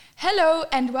Hello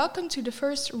and welcome to the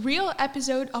first real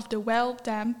episode of the Well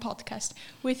Damn podcast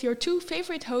with your two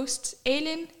favorite hosts,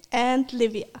 Aylin and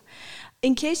Livia.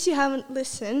 In case you haven't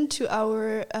listened to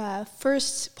our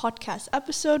first podcast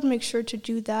episode, make sure to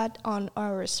do that on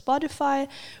our Spotify.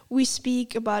 We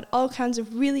speak about all kinds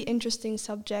of really interesting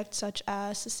subjects such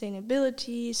as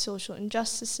sustainability, social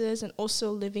injustices, and also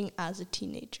living as a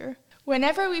teenager.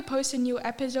 Whenever we post a new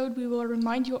episode, we will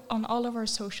remind you on all of our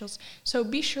socials. So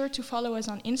be sure to follow us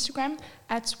on Instagram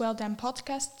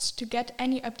 @WellDamnPodcasts to get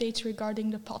any updates regarding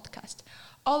the podcast.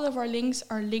 All of our links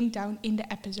are linked down in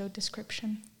the episode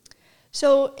description.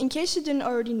 So, in case you didn't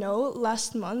already know,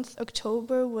 last month,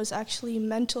 October, was actually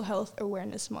Mental Health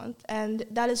Awareness Month. And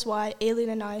that is why Aylin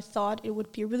and I thought it would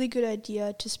be a really good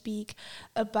idea to speak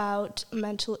about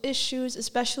mental issues,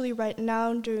 especially right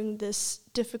now during this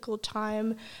difficult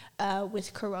time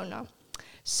with Corona.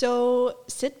 So,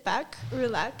 sit back,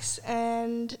 relax,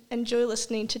 and enjoy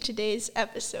listening to today's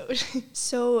episode.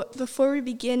 So, before we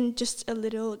begin, just a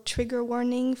little trigger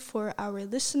warning for our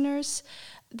listeners.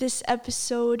 This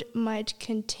episode might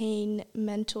contain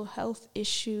mental health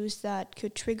issues that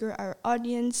could trigger our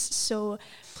audience, so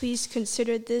please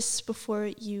consider this before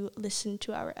you listen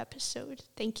to our episode.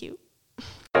 Thank you.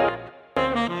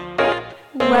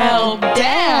 Well,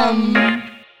 damn!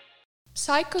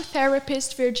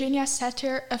 Psychotherapist Virginia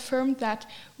Satir affirmed that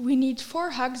we need 4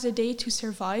 hugs a day to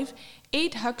survive,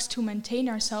 8 hugs to maintain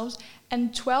ourselves,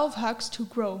 and 12 hugs to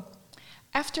grow.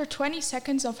 After 20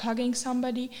 seconds of hugging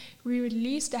somebody, we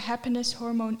release the happiness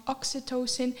hormone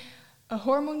oxytocin, a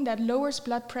hormone that lowers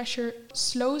blood pressure,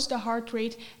 slows the heart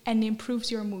rate, and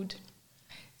improves your mood.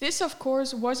 This, of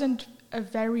course, wasn't a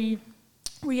very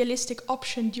realistic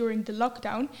option during the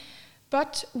lockdown,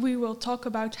 but we will talk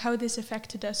about how this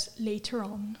affected us later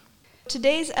on.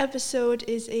 Today's episode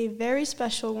is a very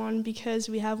special one because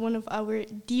we have one of our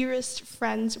dearest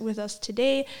friends with us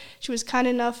today. She was kind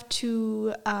enough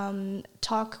to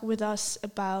talk with us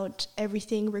about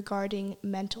everything regarding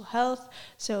mental health.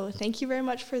 So thank you very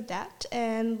much for that.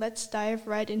 And let's dive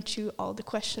right into all the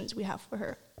questions we have for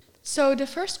her. So the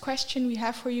first question we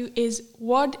have for you is,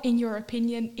 what, in your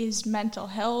opinion, is mental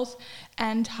health,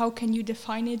 and how can you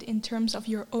define it in terms of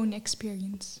your own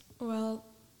experience? Well,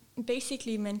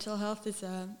 basically, mental health is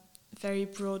a very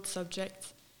broad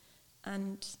subject,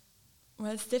 and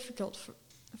it's difficult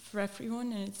for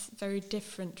everyone, and it's very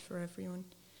different for everyone,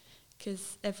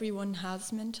 because everyone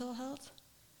has mental health,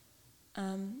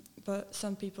 but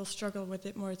some people struggle with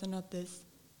it more than others.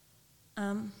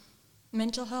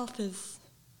 Mental health is,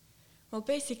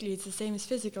 basically it's the same as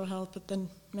physical health, but then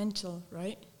mental,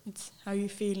 right? It's how you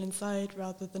feel inside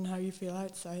rather than how you feel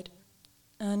outside.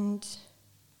 And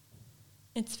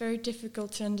it's very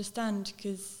difficult to understand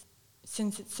because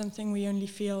since it's something we only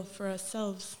feel for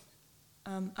ourselves,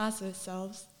 as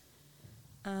ourselves,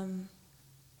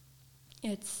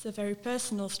 it's a very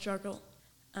personal struggle.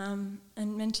 And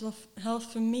mental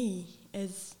health for me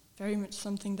is very much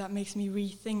something that makes me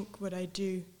rethink what I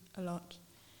do a lot.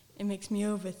 It makes me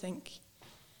overthink.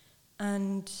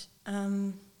 And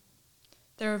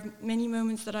there are many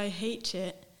moments that I hate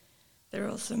it. There are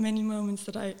also many moments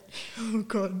that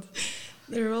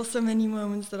There are also many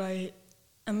moments that I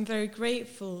am very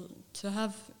grateful to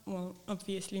have,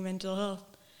 obviously mental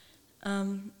health.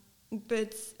 But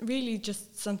it's really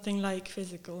just something like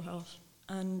physical health.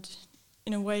 And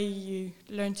in a way you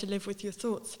learn to live with your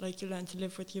thoughts, like you learn to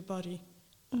live with your body.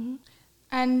 Mm-hmm.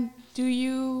 And do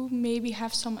you maybe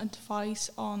have some advice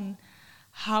on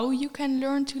how you can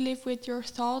learn to live with your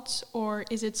thoughts, or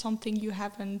is it something you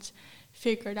haven't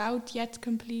figured out yet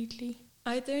completely?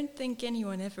 I don't think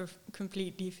anyone ever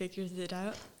completely figures it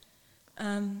out.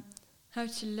 How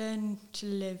to learn to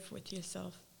live with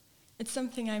yourself. It's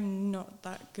something I'm not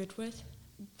that good with,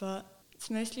 but it's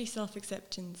mostly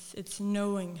self-acceptance. It's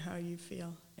knowing how you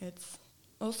feel. It's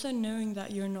also knowing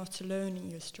that you're not alone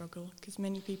in your struggle, because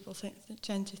many people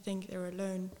tend to think they're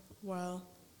alone, while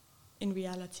in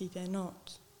reality they're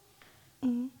not.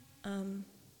 Mm-hmm.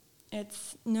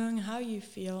 It's knowing how you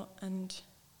feel and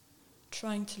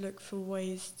trying to look for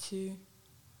ways to,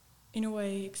 in a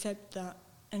way, accept that.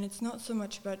 And it's not so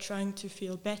much about trying to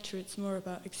feel better, it's more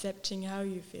about accepting how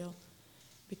you feel,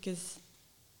 because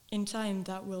in time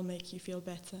that will make you feel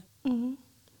better. Mm-hmm.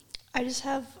 I just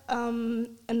have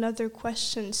another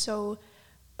question. So,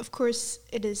 of course,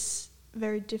 it is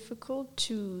very difficult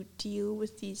to deal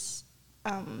with these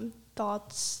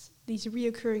thoughts, these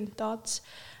reoccurring thoughts.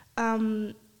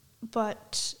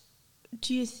 But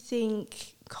do you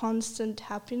think constant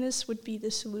happiness would be the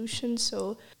solution?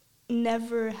 So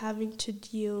never having to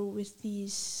deal with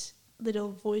these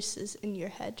little voices in your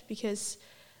head, because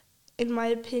in my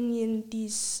opinion,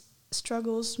 these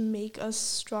struggles make us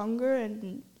stronger,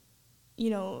 and you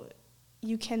know,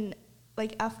 you can,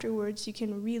 like, afterwards you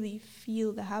can really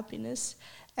feel the happiness.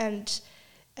 And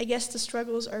I guess the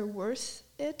struggles are worth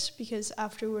it because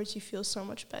afterwards you feel so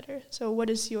much better. So what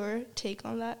is your take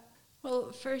on that?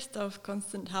 Well, first off,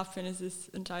 constant happiness is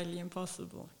entirely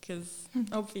impossible because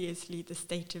obviously the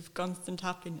state of constant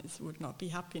happiness would not be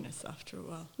happiness after a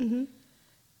while.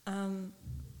 Mm-hmm.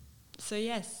 So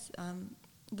yes,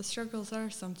 the struggles are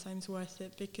sometimes worth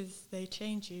it because they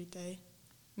change you, they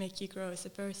make you grow as a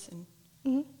person.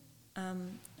 Mm-hmm.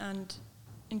 And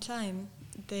in time,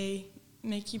 they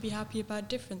make you be happy about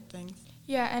different things.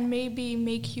 Yeah, and maybe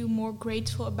make you more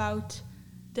grateful about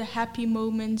the happy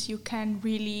moments you can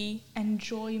really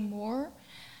enjoy more.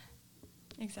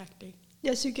 Exactly.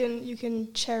 Yes, you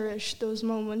can cherish those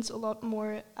moments a lot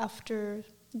more after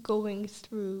going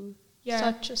through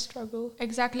such a struggle.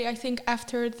 Exactly. I think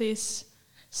after this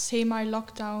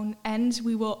semi-lockdown ends,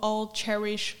 we will all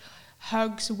cherish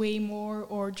hugs way more,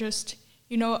 or just,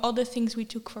 you know, all the things we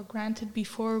took for granted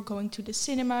before, going to the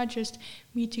cinema, just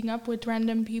meeting up with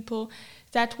random people.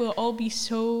 That will all be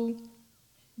so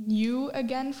new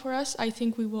again for us. I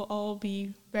think we will all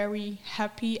be very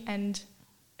happy and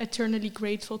eternally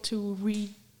grateful to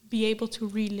be able to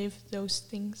relive those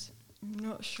things. I'm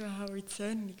not sure how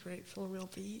eternally grateful we'll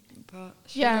be, but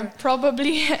sure. Yeah,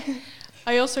 probably.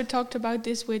 I also talked about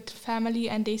this with family,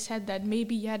 and they said that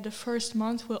maybe, the first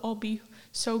month we'll all be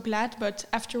so glad, but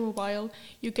after a while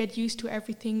you get used to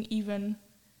everything, even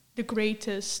the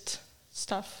greatest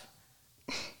stuff.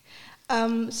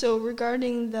 So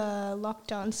regarding the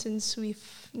lockdown, since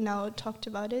we've now talked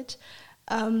about it,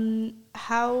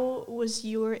 how was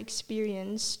your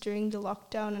experience during the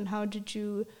lockdown, and how did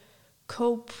you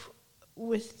cope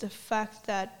with the fact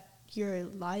that your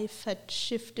life had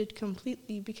shifted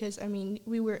completely? Because, I mean,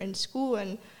 we were in school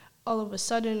and all of a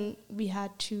sudden we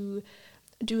had to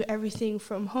do everything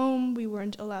from home. We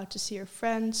weren't allowed to see our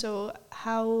friends. So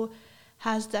how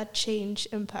has that change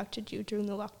impacted you during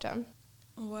the lockdown?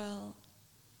 Well,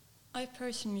 I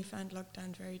personally found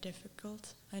lockdown very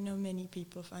difficult. I know many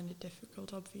people find it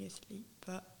difficult, obviously,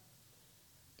 but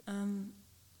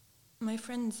my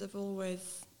friends have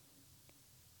always,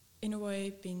 in a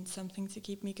way, been something to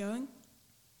keep me going.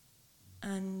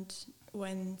 And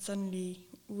when suddenly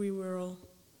we were all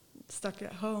stuck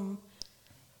at home,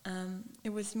 it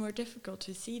was more difficult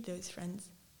to see those friends.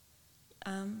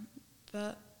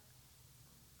 But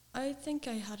I think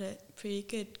I had it pretty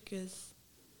good because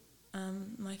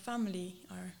my family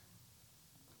are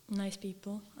nice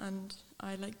people and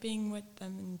I like being with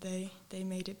them, and they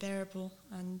made it bearable.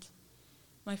 And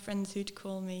my friends who'd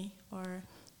call me or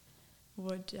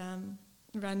would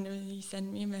randomly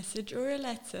send me a message or a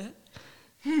letter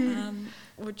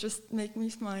would just make me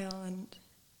smile and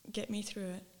get me through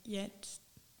it. Yet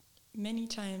many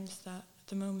times that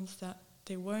the moments that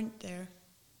they weren't there,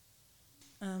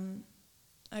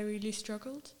 I really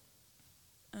struggled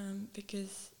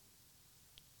because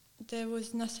there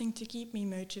was nothing to keep me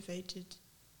motivated.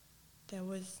 There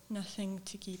was nothing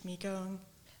to keep me going.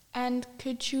 And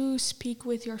could you speak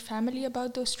with your family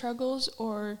about those struggles,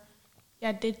 or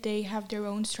did they have their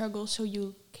own struggles so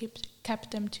you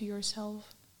kept them to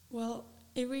yourself? Well,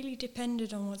 it really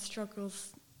depended on what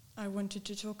struggles I wanted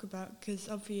to talk about, because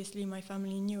obviously my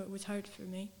family knew it was hard for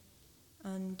me.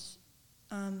 And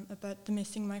about the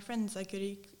missing my friends, I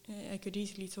could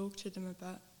easily talk to them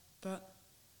about. But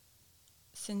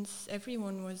since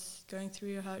everyone was going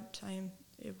through a hard time,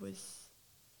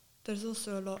 there's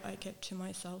also a lot I kept to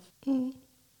myself.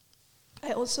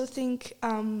 I also think,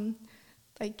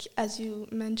 like as you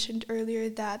mentioned earlier,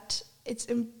 that it's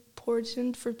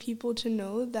important for people to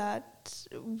know that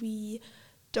we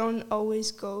don't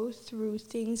always go through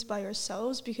things by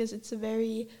ourselves, because it's a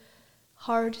very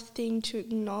hard thing to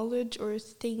acknowledge or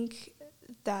think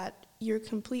that you're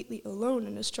completely alone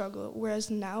in a struggle.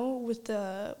 Whereas now with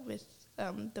the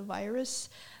virus,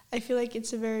 I feel like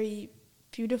it's a very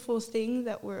beautiful thing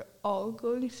that we're all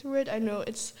going through it. I know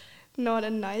it's not a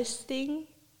nice thing.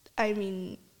 I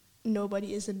mean,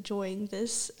 nobody is enjoying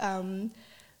this,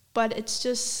 but it's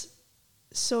just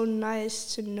so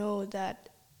nice to know that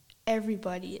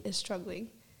everybody is struggling.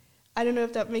 I don't know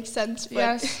if that makes sense. But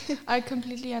Yes, I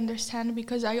completely understand,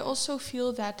 because I also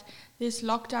feel that this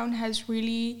lockdown has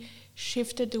really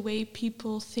shifted the way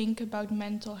people think about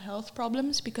mental health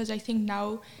problems, because I think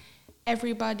now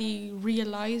everybody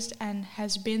realized and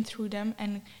has been through them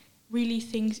and really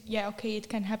thinks, it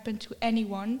can happen to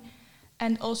anyone.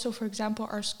 And also, for example,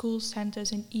 our school sent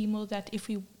us an email that if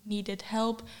we needed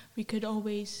help, we could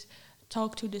always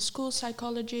talk to the school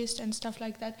psychologist and stuff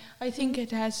like that. I think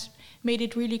it has made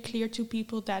it really clear to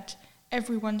people that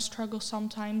everyone struggles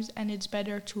sometimes, and it's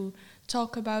better to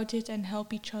talk about it and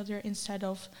help each other instead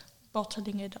of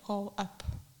bottling it all up.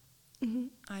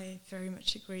 I very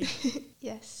much agree.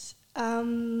 Yes.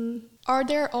 Are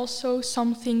there also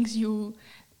some things you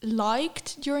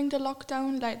liked during the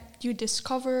lockdown, like you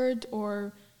discovered,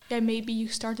 or maybe you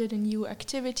started a new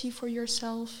activity for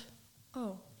yourself?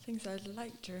 Oh, things I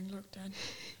liked during lockdown.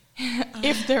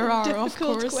 If there are, of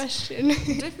course. Difficult question.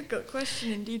 Difficult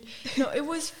question indeed. No, it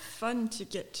was fun to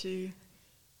get to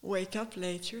wake up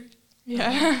later.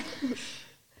 Yeah.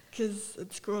 Because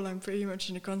at school I'm pretty much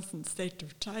in a constant state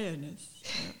of tiredness.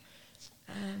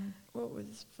 What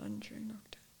was fun during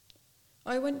lockdown?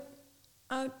 I went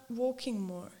out walking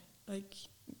more. Like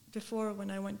before,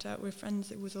 when I went out with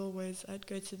friends, it was always I'd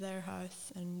go to their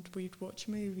house and we'd watch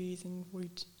movies and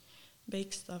we'd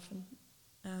bake stuff.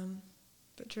 And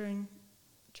but during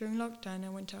lockdown, I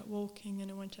went out walking and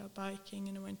I went out biking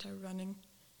and I went out running,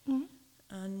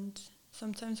 and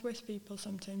sometimes with people,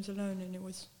 sometimes alone, and it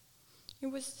was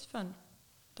fun.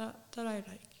 That I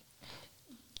like.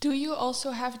 Do you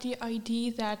also have the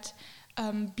idea that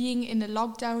being in a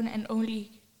lockdown and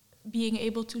only being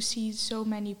able to see so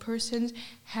many persons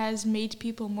has made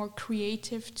people more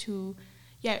creative to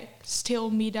still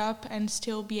meet up and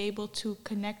still be able to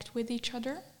connect with each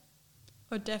other?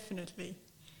 Oh, definitely.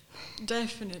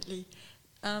 Definitely.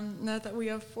 Now that we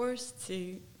are forced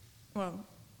to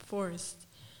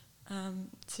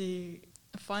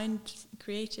find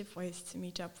creative ways to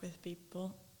meet up with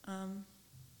people,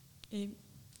 it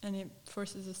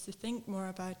forces us to think more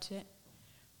about it.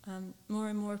 More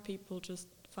and more people just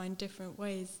find different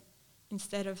ways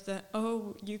instead of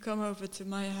you come over to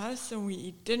my house and we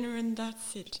eat dinner and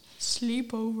that's it.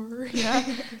 Sleepover. Yeah.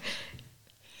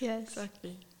 Yes.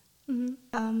 Exactly.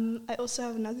 I also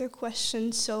have another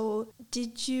question. So,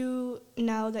 did you,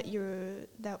 now that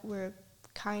we're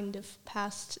kind of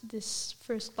past this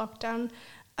first lockdown,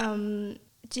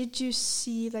 did you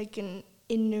see like an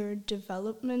inner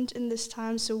development in this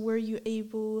time? So, were you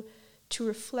able to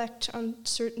reflect on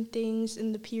certain things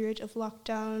in the period of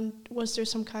lockdown? Was there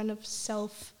some kind of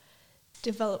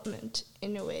self-development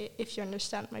in a way, if you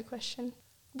understand my question?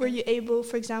 Were you able,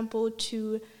 for example,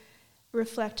 to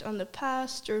reflect on the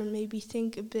past or maybe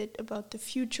think a bit about the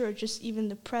future or just even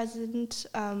the present?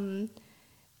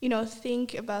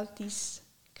 Think about these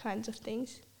kinds of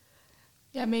things.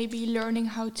 Yeah, maybe learning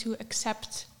how to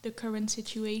accept the current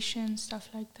situation, stuff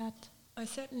like that. I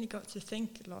certainly got to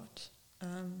think a lot.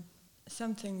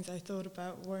 Some things I thought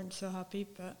about weren't so happy,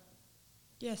 but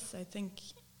yes, I think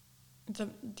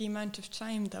the amount of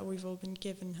time that we've all been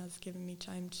given has given me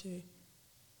time to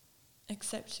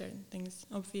accept certain things.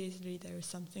 Obviously, there are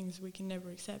some things we can never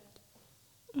accept,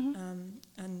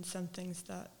 and some things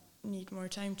that need more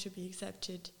time to be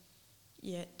accepted.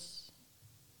 Yet,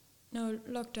 no,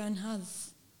 lockdown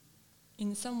has,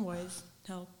 in some ways,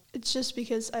 helped. It's just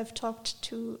because I've talked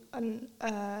to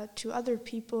other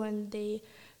people, and they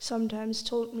sometimes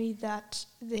told me that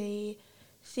they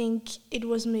think it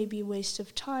was maybe a waste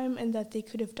of time and that they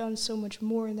could have done so much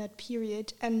more in that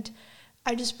period. And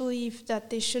I just believe that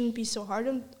they shouldn't be so hard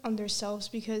on themselves,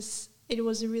 because it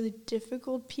was a really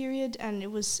difficult period, and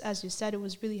it was, as you said, it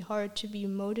was really hard to be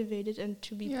motivated and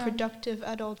to be productive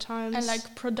at all times. And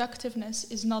like productiveness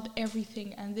is not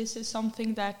everything, and this is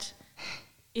something that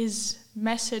is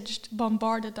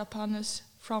bombarded upon us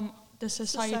from the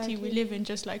society we live in,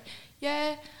 just like,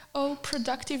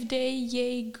 productive day,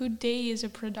 yay, good day is a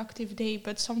productive day,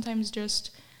 but sometimes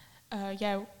just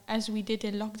as we did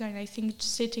in lockdown, I think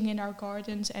sitting in our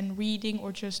gardens and reading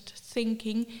or just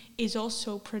thinking is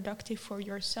also productive for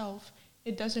yourself.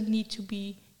 It doesn't need to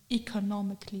be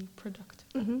economically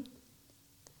productive.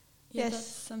 Yeah, that's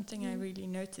something I really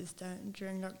noticed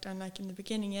during lockdown. Like in the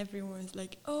beginning, everyone was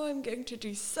like, oh, I'm going to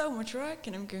do so much work,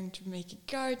 and I'm going to make a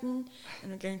garden,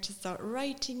 and I'm going to start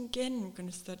writing again, and I'm going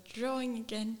to start drawing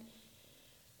again.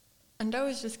 And I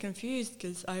was just confused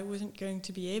because I wasn't going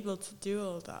to be able to do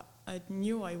all that. I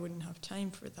knew I wouldn't have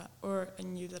time for that, or I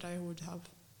knew that I would have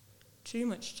too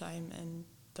much time, and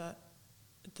that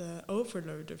the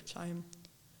overload of time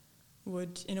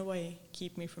would, in a way,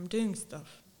 keep me from doing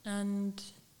stuff. And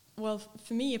well,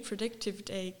 for me, a productive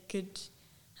day could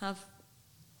have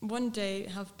one day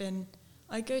have been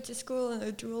I go to school and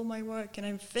I do all my work and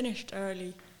I'm finished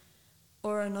early.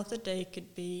 Or another day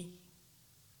could be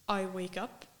I wake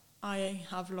up, I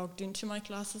have logged into my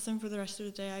classes, and for the rest of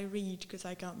the day I read because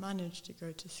I can't manage to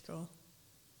go to school.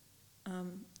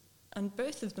 And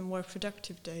both of them were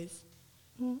productive days,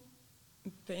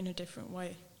 but in a different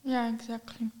way. Yeah,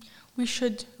 exactly. We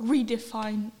should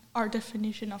redefine our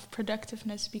definition of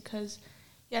productiveness because,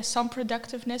 yeah, some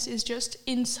productiveness is just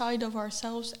inside of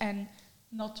ourselves and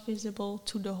not visible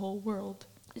to the whole world.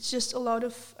 It's just a lot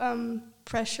of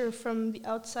pressure from the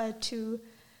outside to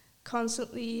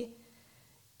constantly,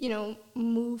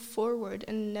 move forward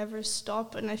and never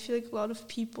stop. And I feel like a lot of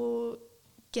people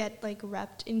get like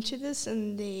wrapped into this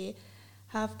and they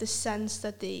have the sense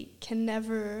that they can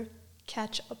never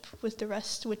catch up with the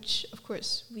rest, which of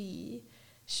course we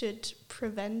should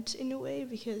prevent in a way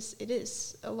because it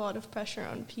is a lot of pressure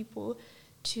on people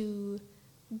to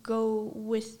go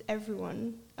with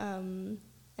everyone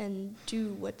and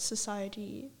do what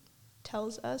society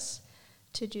tells us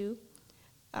to do.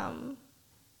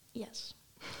 Yes.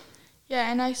 Yeah,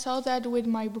 and I saw that with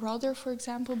my brother, for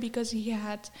example, because he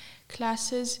had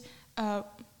classes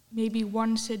maybe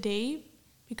once a day,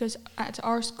 because at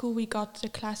our school we got the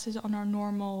classes on our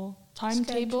normal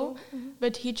timetable,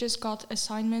 but he just got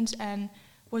assignments and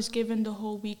was given the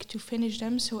whole week to finish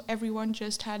them, so everyone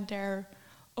just had their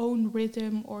own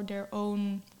rhythm or their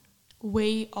own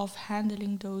way of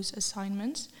handling those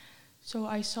assignments. So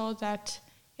I saw that,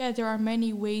 yeah, there are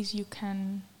many ways you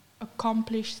can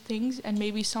accomplish things, and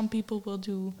maybe some people will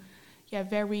do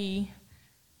very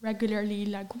regularly,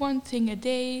 like one thing a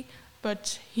day,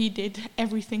 but he did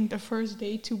everything the first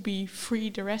day to be free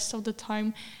the rest of the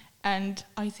time, and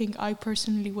I think I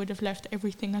personally would have left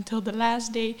everything until the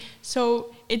last day.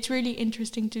 So it's really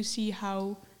interesting to see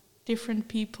how different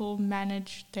people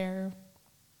manage their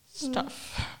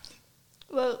stuff.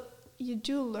 Well, you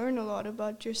do learn a lot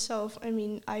about yourself. I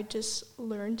mean, I just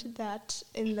learned that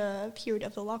in the period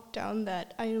of the lockdown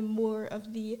that I am more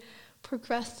of the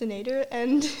procrastinator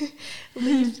and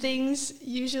leave things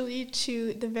usually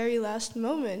to the very last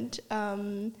moment.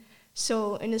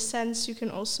 So in a sense, you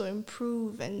can also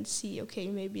improve and see, okay,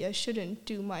 maybe I shouldn't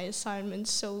do my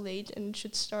assignments so late and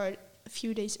should start a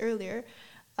few days earlier.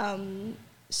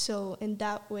 So in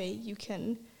that way, you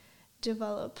can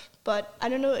develop. But I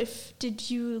don't know if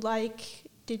did you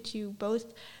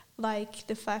both like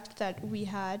the fact that we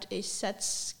had a set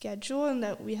schedule and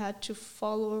that we had to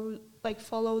follow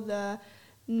the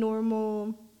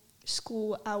normal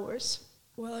school hours?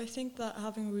 Well, I think that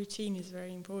having a routine is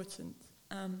very important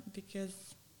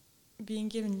because being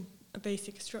given a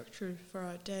basic structure for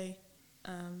our day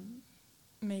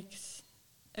makes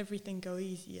everything go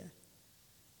easier.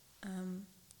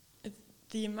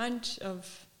 The amount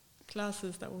of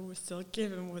classes that we were still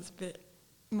given was a bit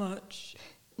much,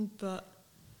 but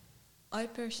I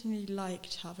personally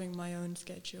liked having my own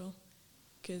schedule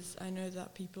because I know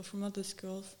that people from other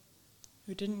schools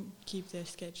who didn't keep their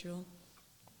schedule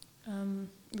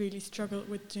really struggled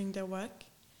with doing their work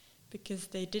because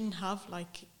they didn't have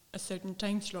like a certain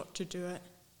time slot to do it.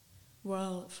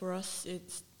 Well, for us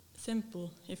it's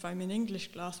simple. If I'm in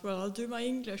English class, well, I'll do my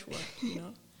English work,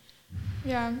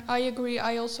 Yeah, I agree.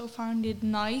 I also found it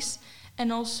nice,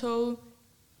 and also,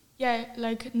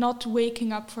 like not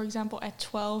waking up, for example, at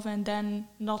 12 and then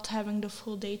not having the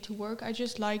full day to work. I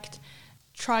just liked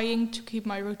trying to keep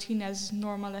my routine as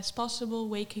normal as possible,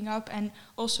 waking up and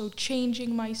also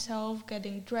changing myself,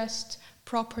 getting dressed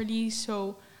properly,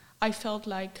 so I felt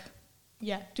like,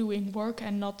 doing work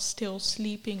and not still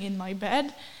sleeping in my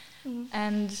bed.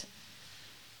 And,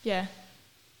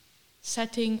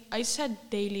 I set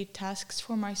daily tasks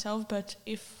for myself, but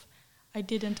if I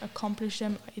didn't accomplish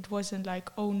them, it wasn't like,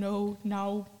 oh no,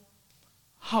 now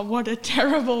what a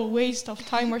terrible waste of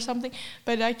time or something.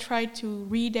 But I tried to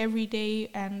read every day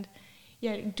and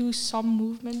do some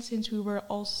movement since we were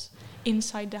all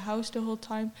inside the house the whole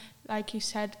time. Like you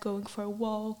said, going for a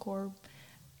walk or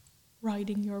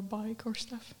riding your bike or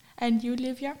stuff. And you,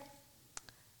 Livia?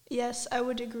 Yes, I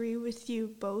would agree with you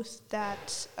both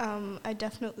that I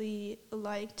definitely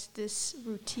liked this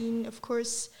routine. Of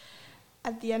course,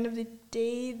 at the end of the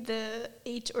day, the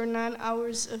 8 or 9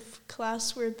 hours of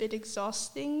class were a bit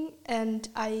exhausting, and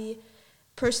I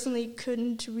personally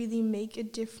couldn't really make a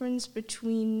difference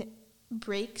between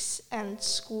breaks and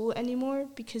school anymore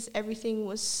because everything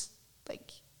was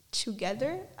like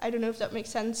together. I don't know if that makes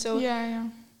sense. So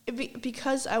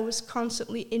because I was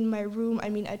constantly in my room, I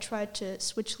mean, I tried to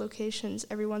switch locations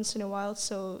every once in a while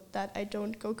so that I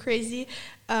don't go crazy.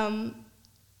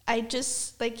 I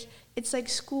just, it's like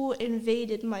school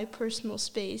invaded my personal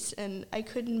space and I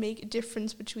couldn't make a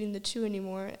difference between the two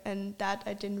anymore, and that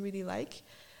I didn't really like.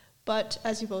 But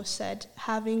as you both said,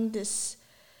 having this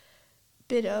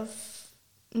bit of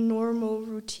normal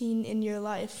routine in your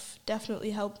life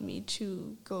definitely helped me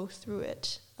to go through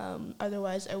it.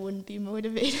 Otherwise, I wouldn't be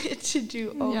motivated to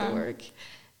do all the work.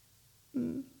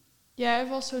 Yeah,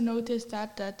 I've also noticed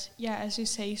that yeah, as you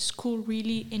say, school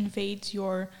really invades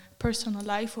your personal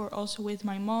life. Or also with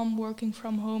my mom working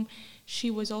from home,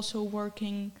 she was also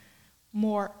working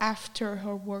more after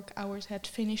her work hours had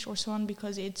finished or so on,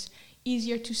 because it's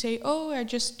easier to say, oh, I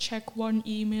just check one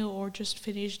email or just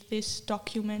finished this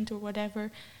document or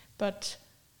whatever. But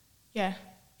yeah,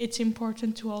 it's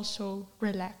important to also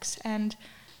relax. And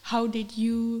how did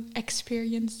you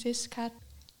experience this, Kat?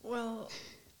 Well,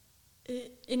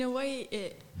 in a way,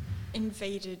 it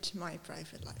invaded my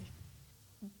private life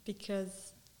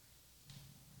because,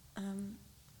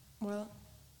 well,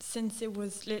 since it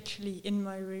was literally in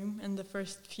my room and the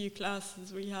first few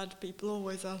classes we had, people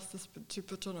always asked us to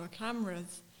put on our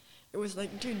cameras. It was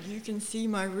like, dude, you can see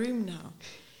my room now.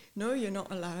 No, you're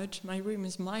not allowed. My room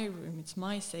is my room. It's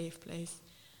my safe place.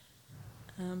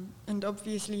 And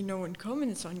obviously no one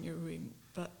comments on your room,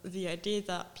 but the idea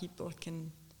that people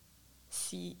can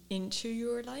see into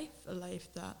your life, a life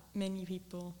that many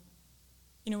people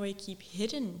in a way keep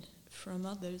hidden from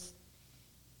others,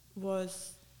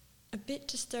 was a bit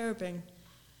disturbing.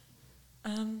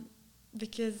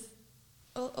 Because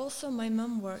also my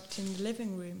mum worked in the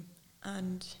living room,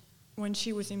 and when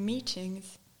she was in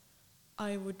meetings,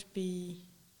 I would be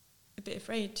a bit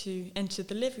afraid to enter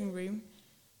the living room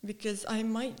because I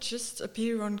might just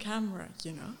appear on camera,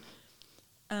 you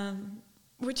know.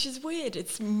 Which is weird.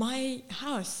 It's my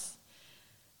house.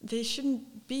 They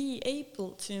shouldn't be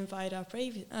able to invade our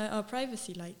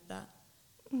privacy like that.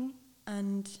 Mm-hmm.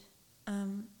 And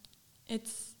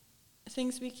it's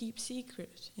things we keep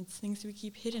secret. It's things we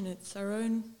keep hidden. It's our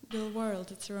own little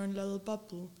world. It's our own little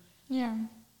bubble. Yeah.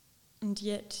 And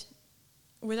yet,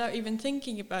 without even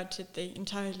thinking about it, they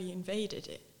entirely invaded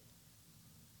it.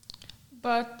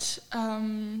 But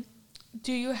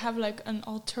do you have like an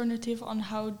alternative on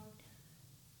how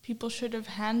people should have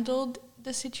handled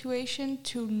the situation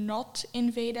to not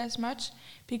invade as much?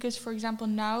 Because, for example,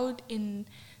 now in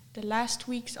the last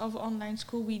weeks of online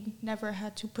school, we never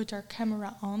had to put our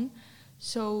camera on.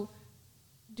 So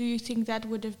do you think that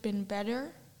would have been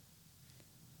better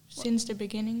since the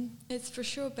beginning? It's for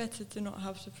sure better to not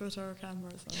have to put our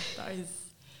cameras on. That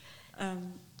is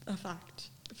a fact,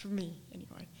 for me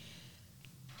anyway.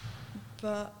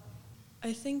 But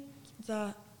I think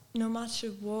that no matter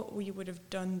what we would have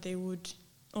done, they would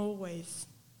always,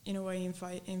 in a way,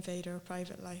 invade our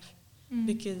private life.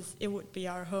 Because it would be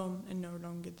our home and no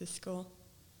longer the school.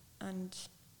 And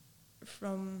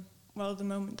from, well, the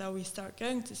moment that we start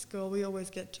going to school, we always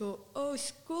get told, oh,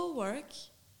 schoolwork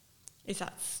is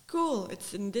at school.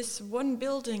 It's in this one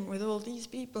building with all these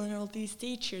people and all these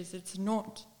teachers. It's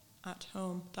not at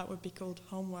home. That would be called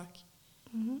homework.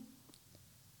 Mm-hmm.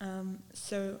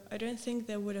 So I don't think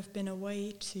there would have been a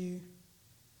way to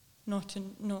not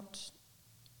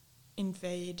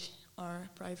invade our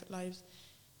private lives.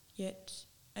 Yet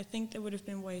I think there would have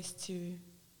been ways to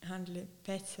handle it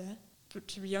better. But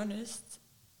to be honest,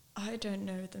 I don't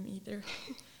know them either.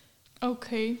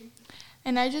 Okay.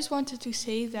 And I just wanted to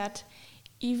say that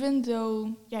even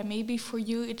though, yeah, maybe for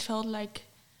you it felt like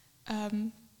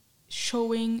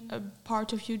showing a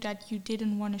part of you that you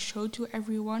didn't want to show to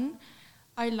everyone,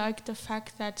 I like the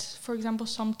fact that, for example,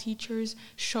 some teachers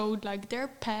showed like their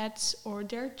pets or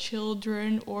their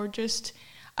children, or just,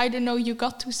 I don't know, you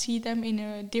got to see them in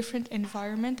a different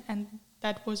environment, and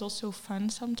that was also fun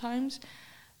sometimes.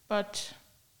 But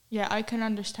yeah, I can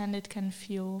understand it can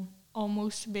feel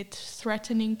almost a bit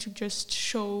threatening to just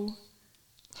show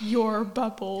your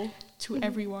bubble to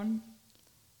everyone.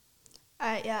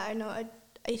 I know.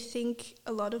 I think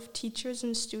a lot of teachers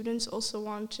and students also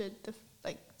wanted the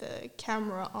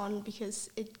camera on because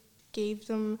it gave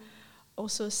them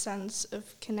also a sense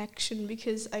of connection.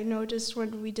 Because I noticed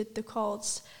when we did the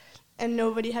calls and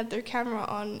nobody had their camera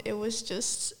on, it was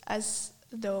just as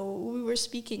though we were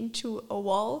speaking to a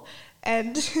wall,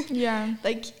 and Yeah.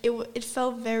 like it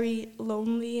felt very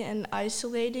lonely and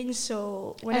isolating.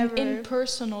 So whenever And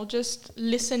impersonal, just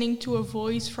listening to a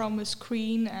voice from a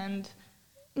screen, and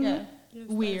yeah, Yes,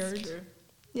 weird. that's true.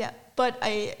 Yeah, but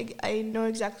I know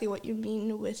exactly what you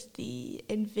mean with the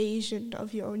invasion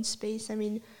of your own space. I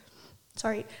mean,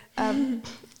 sorry,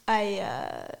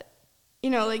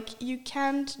 like you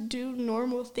can't do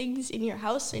normal things in your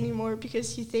house anymore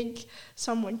because you think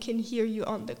someone can hear you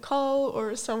on the call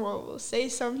or someone will say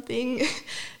something.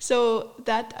 So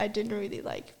that I didn't really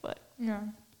like, but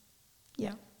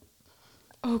Yeah.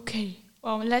 Okay.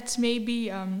 Well, let's maybe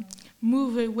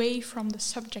move away from the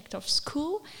subject of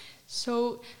school.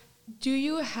 So, do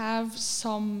you have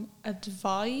some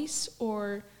advice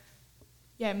or,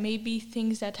 maybe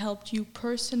things that helped you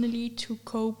personally to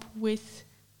cope with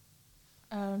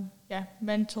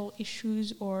mental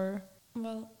issues or...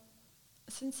 Well,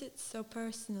 since it's so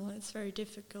personal, it's very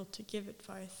difficult to give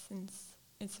advice since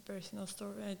it's a personal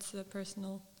story. It's a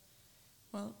personal,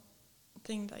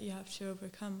 thing that you have to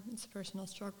overcome. It's a personal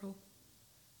struggle.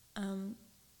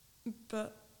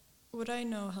 But what I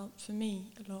know helped for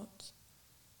me a lot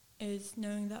is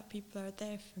knowing that people are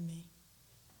there for me.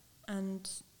 And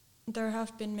there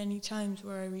have been many times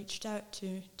where I reached out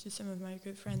to some of my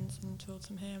good friends and told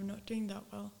them, hey, I'm not doing that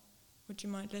well. Would you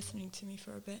mind listening to me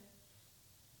for a bit?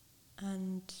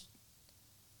 And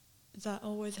that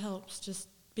always helps. Just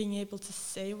being able to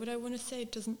say what I want to say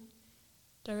doesn't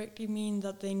directly mean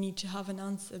that they need to have an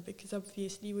answer, because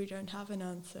obviously we don't have an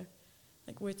answer.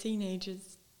 Like, we're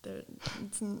teenagers.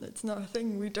 It's not a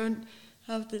thing. We don't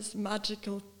have this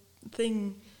magical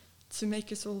thing to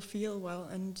make us all feel well,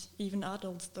 and even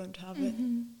adults don't have it.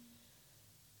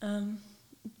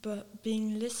 But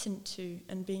being listened to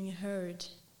and being heard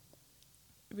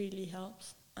really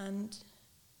helps. And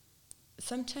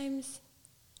sometimes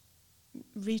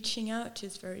reaching out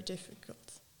is very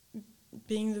difficult.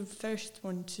 Being the first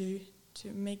one to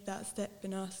make that step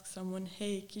and ask someone,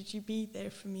 hey, could you be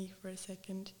there for me for a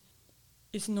second,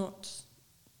 is not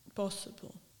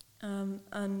possible.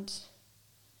 And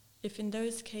if in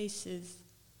those cases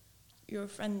your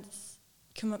friends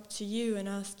come up to you and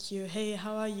ask you, hey,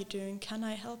 how are you doing? Can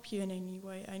I help you in any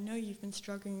way? I know you've been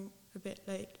struggling a bit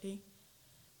lately.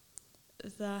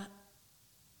 That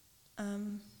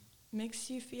makes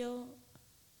you feel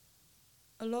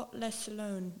a lot less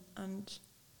alone. And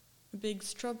a big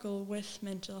struggle with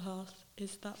mental health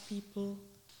is that people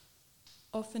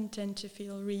often tend to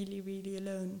feel really, really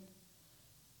alone.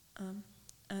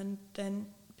 And then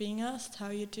being asked how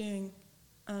you're doing,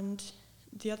 and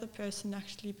the other person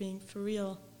actually being for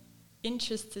real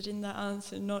interested in that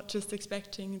answer, not just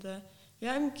expecting the,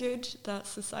 yeah, I'm good, that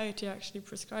society actually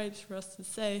prescribes for us to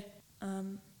say,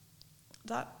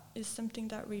 that is something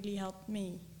that really helped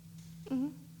me.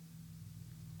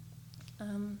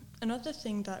 Another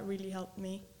thing that really helped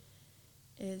me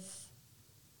is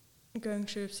going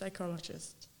to a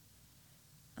psychologist.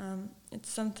 It's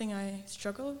something I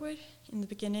struggled with in the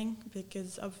beginning,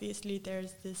 because obviously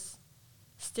there's this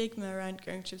stigma around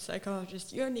going to a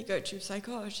psychologist. You only go to a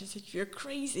psychologist if you're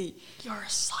crazy. You're a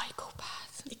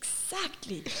psychopath.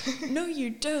 Exactly. No, you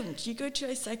don't. You go to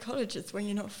a psychologist when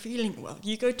you're not feeling well.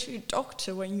 You go to a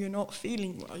doctor when you're not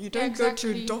feeling well. You don't go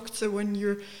to a doctor when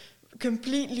you're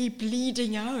completely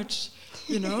bleeding out.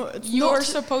 You know, it's you're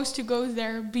supposed to go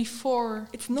there before.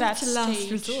 It's not a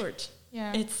last resort.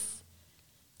 Yeah,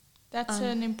 that's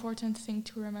an important thing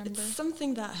to remember. It's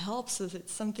something that helps us.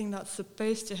 It's something that's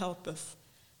supposed to help us,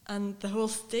 and the whole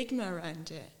stigma around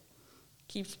it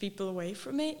keeps people away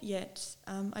from it. Yet,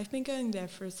 I've been going there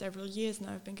for several years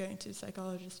now. I've been going to a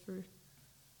psychologist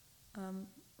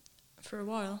for a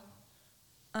while,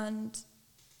 and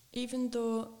even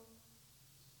though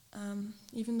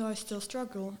I still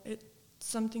struggle, it's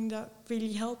something that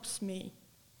really helps me.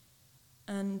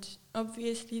 And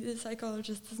obviously the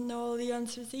psychologist doesn't know all the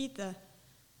answers either.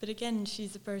 But again,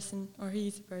 she's a person, or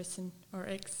he's a person, or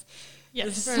X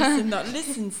is a person that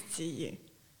listens to you,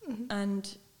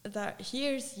 and that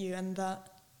hears you, and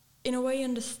that in a way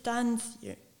understands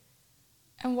you.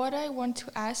 And what I want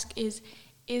to ask is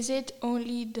it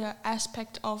only the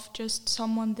aspect of just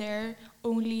someone there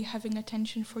only having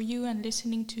attention for you and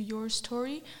listening to your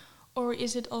story, or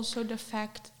is it also the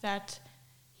fact that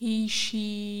he,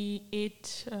 she,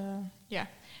 it,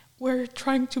 we're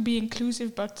trying to be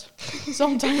inclusive, but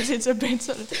sometimes it's a bit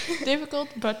difficult,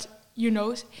 but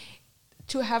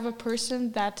to have a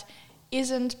person that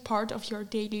isn't part of your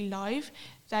daily life,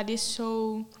 that is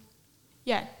so,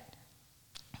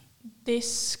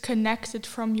 disconnected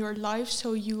from your life,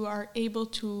 so you are able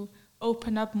to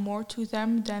open up more to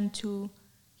them than to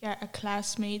a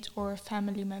classmate or a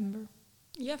family member.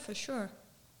 Yeah, for sure,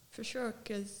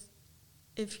 because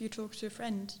if you talk to a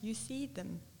friend, you see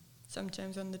them,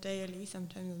 sometimes on the daily,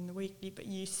 sometimes on the weekly, but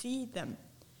you see them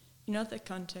in other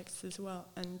contexts as well,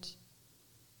 and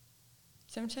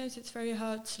sometimes it's very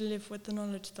hard to live with the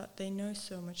knowledge that they know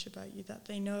so much about you, that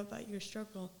they know about your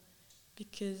struggle,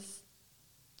 because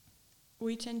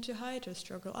we tend to hide our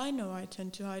struggle. I know I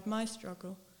tend to hide my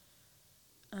struggle,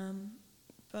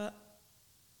 but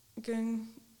going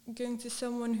to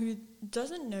someone who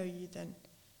doesn't know you then,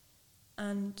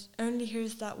 and only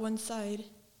hears that one side,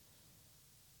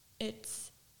 it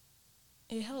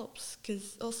helps,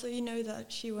 because also you know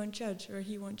that she won't judge, or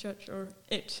he won't judge, or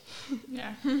it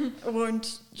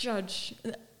won't judge.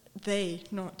 They,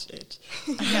 not it.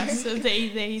 Yes,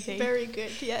 they. Very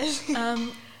good, yes.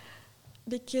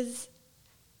 Because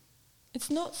it's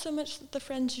not so much that the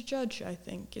friends judge, I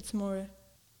think. It's more,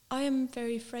 I am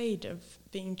very afraid of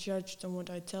being judged on what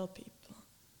I tell people.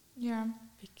 Yeah.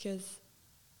 Because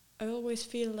I always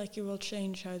feel like it will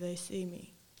change how they see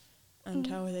me and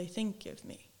how they think of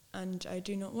me. And I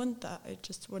do not want that. I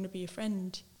just want to be a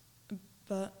friend.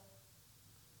 But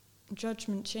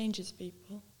judgment changes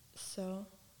people. So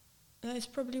that is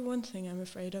probably one thing I'm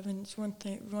afraid of, and it's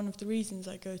one of the reasons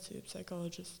I go to a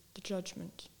psychologist, the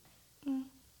judgment.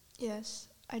 Yes,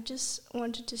 I just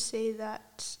wanted to say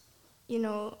that,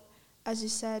 as you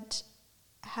said,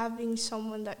 having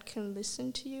someone that can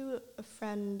listen to you, a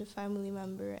friend, a family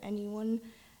member, anyone,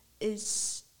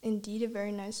 is indeed a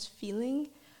very nice feeling.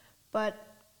 But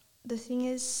the thing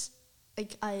is,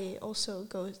 like, I also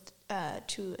go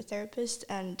to a therapist,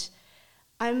 and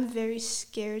I'm very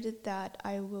scared that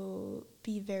I will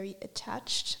be very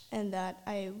attached and that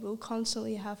I will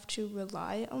constantly have to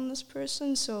rely on this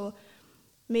person. So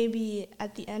maybe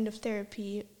at the end of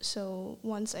therapy, so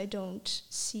once I don't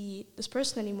see this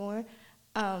person anymore,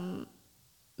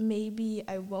 maybe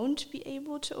I won't be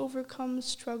able to overcome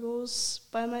struggles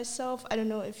by myself. I don't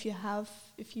know if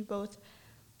you both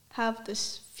have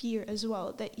this fear as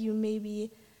well, that you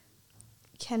maybe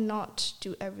cannot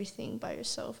do everything by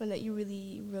yourself and that you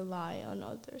really rely on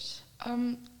others.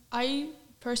 I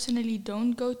personally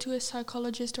don't go to a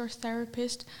psychologist or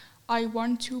therapist. I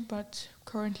want to, but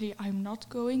currently I'm not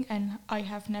going, and I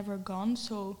have never gone,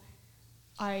 so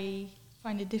I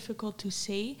find it difficult to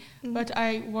say. But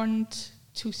I want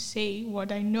to say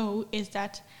what I know is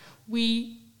that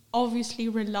we obviously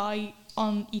rely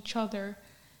on each other.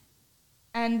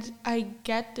 And I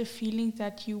get the feeling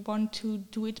that you want to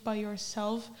do it by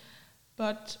yourself,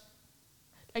 but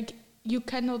like you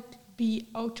cannot be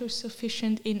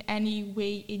autosufficient in any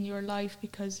way in your life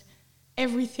because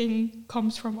everything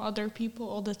comes from other people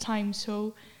all the time.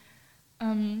 So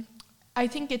I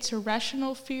think it's a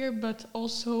rational fear, but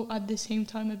also at the same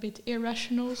time a bit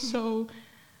irrational. So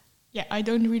yeah, I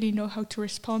don't really know how to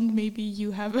respond. Maybe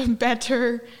you have a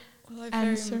better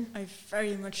answer. I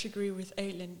very much agree with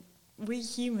Aylin. We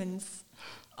humans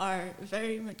are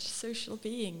very much social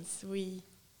beings. We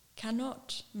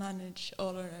cannot manage all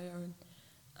on our own.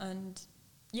 And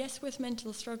yes, with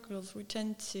mental struggles, we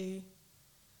tend to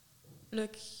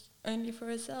look only for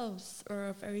ourselves or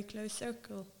a very close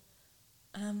circle,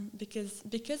 because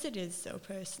it is so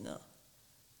personal.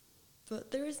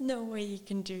 But there is no way you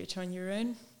can do it on your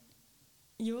own.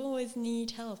 You always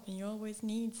need help and you always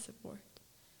need support.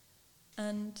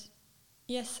 And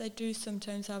yes, I do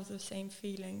sometimes have the same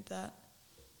feeling that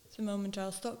the moment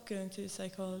I'll stop going to a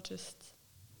psychologist,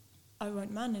 I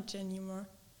won't manage anymore.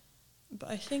 But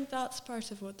I think that's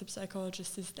part of what the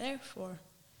psychologist is there for,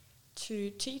 to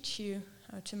teach you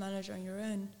how to manage on your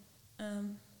own.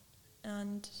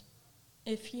 And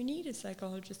if you need a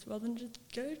psychologist, well, then just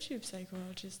go to a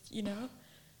psychologist,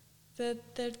 They're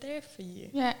there for you.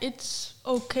 Yeah, it's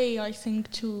okay, I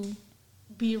think, to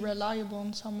be reliable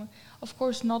on someone. Of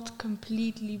course, not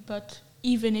completely, but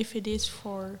even if it is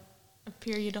for a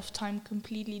period of time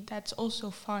completely, that's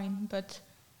also fine. But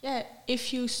yeah,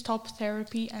 if you stop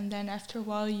therapy and then after a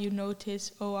while you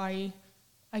notice, I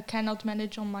cannot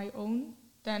manage on my own,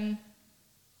 then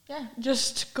yeah,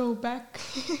 just go back.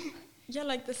 Yeah,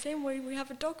 like the same way we have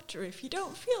a doctor. If you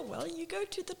don't feel well, you go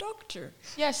to the doctor.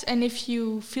 Yes, and if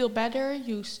you feel better,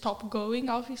 you stop going,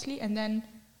 obviously, and then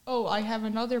I have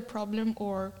another problem,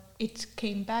 or it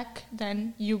came back,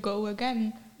 then you go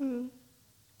again.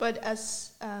 But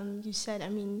as you said, I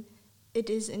mean, it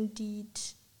is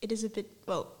a bit,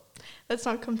 well, let's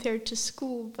not compare it to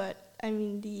school, but I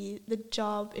mean, the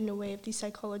job in a way of the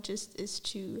psychologist is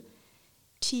to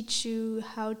teach you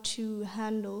how to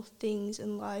handle things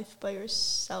in life by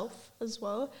yourself as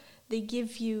well. They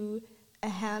give you a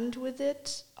hand with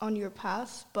it on your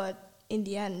path, but in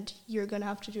the end, you're going to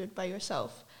have to do it by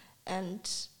yourself. And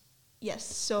yes,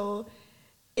 so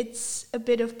it's a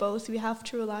bit of both. We have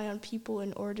to rely on people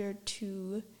in order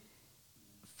to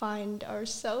find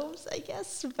ourselves, I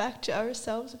guess, back to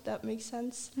ourselves, if that makes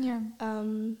sense. Yeah.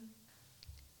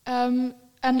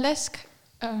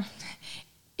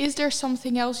 Is there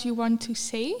something else you want to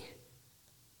say?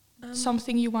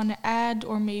 Something you want to add,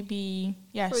 or maybe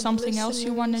something else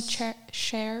you want to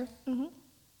share? Mm-hmm.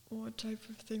 What type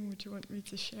of thing would you want me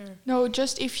to share? No,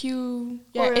 just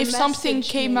if something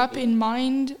came up in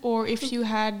mind, or if you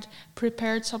had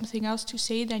prepared something else to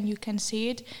say, then you can say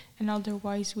it, and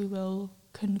otherwise we will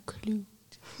conclude.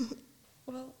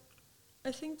 Well,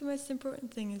 I think the most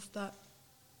important thing is that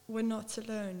we're not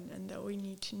alone, and that we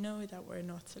need to know that we're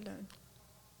not alone.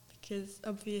 Because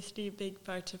obviously a big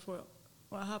part of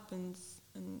what happens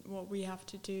and what we have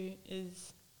to do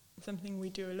is something we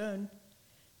do alone.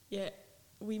 Yet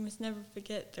we must never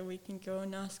forget that we can go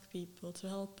and ask people to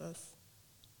help us.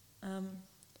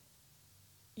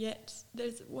 Yet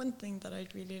there's one thing that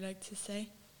I'd really like to say.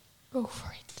 Go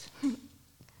for it.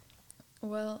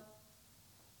 Well,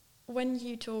 when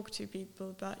you talk to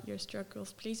people about your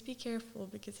struggles, please be careful,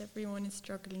 because everyone is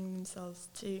struggling themselves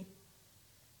too.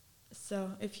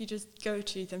 So if you just go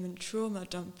to them and trauma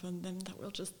dump on them, that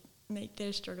will just make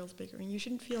their struggles bigger. And you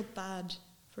shouldn't feel bad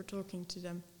for talking to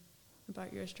them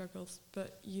about your struggles,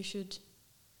 but you should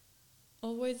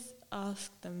always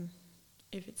ask them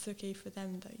if it's okay for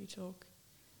them that you talk.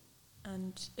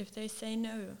 And if they say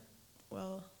no,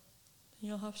 well,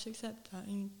 you'll have to accept that,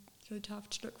 and you'd have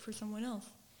to look for someone else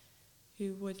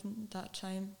who wouldn't that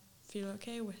time feel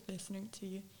okay with listening to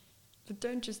you. But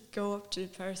don't just go up to a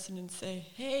person and say,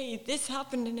 hey, this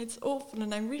happened and it's awful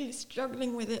and I'm really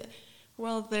struggling with it.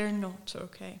 Well, they're not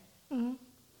okay. Mm-hmm.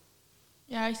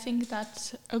 Yeah, I think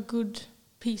that's a good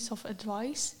piece of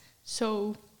advice.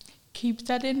 So keep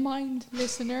that in mind,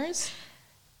 listeners.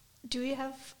 Do we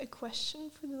have a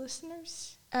question for the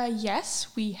listeners? Yes,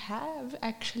 we have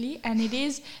actually. And it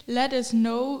is, let us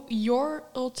know your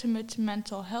ultimate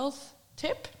mental health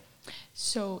tip.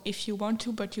 So if you want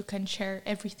to, but you can share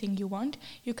everything you want,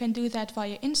 you can do that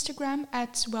via Instagram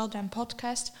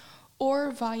 @WellDonePodcast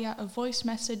or via a voice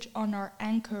message on our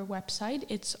Anchor website.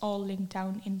 It's all linked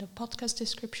down in the podcast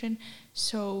description.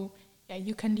 So yeah,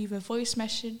 you can leave a voice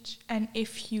message, and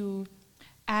if you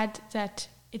add that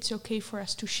it's okay for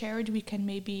us to share it, we can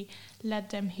maybe let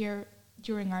them hear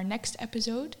during our next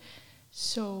episode.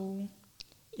 So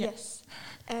yeah. Yes.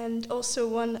 And also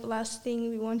one last thing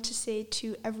we want to say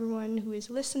to everyone who is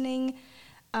listening,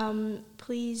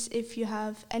 please, if you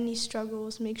have any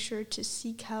struggles, make sure to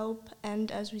seek help.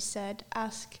 And as we said,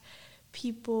 ask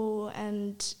people,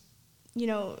 and, you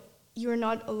know, you're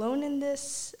not alone in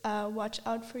this. Watch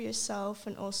out for yourself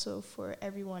and also for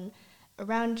everyone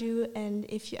around you. And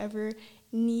if you ever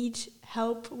need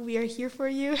help, we are here for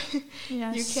you.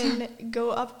 Yes. You can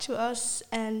go up to us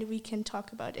and we can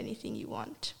talk about anything you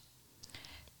want.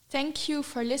 Thank you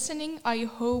for listening. I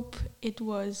hope it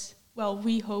was, well,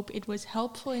 we hope it was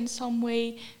helpful in some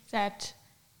way, that,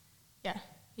 yeah,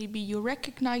 maybe you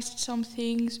recognized some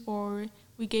things or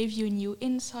we gave you a new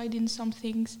insight in some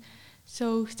things.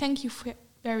 So thank you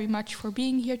very much for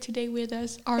being here today with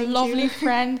us, our Thank lovely you.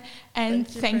 friend, and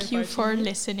Thank you for for inviting me.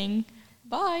 listening.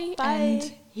 Bye. Bye.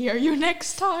 And hear you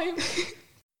next time.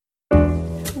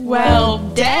 Well,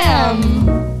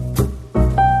 damn.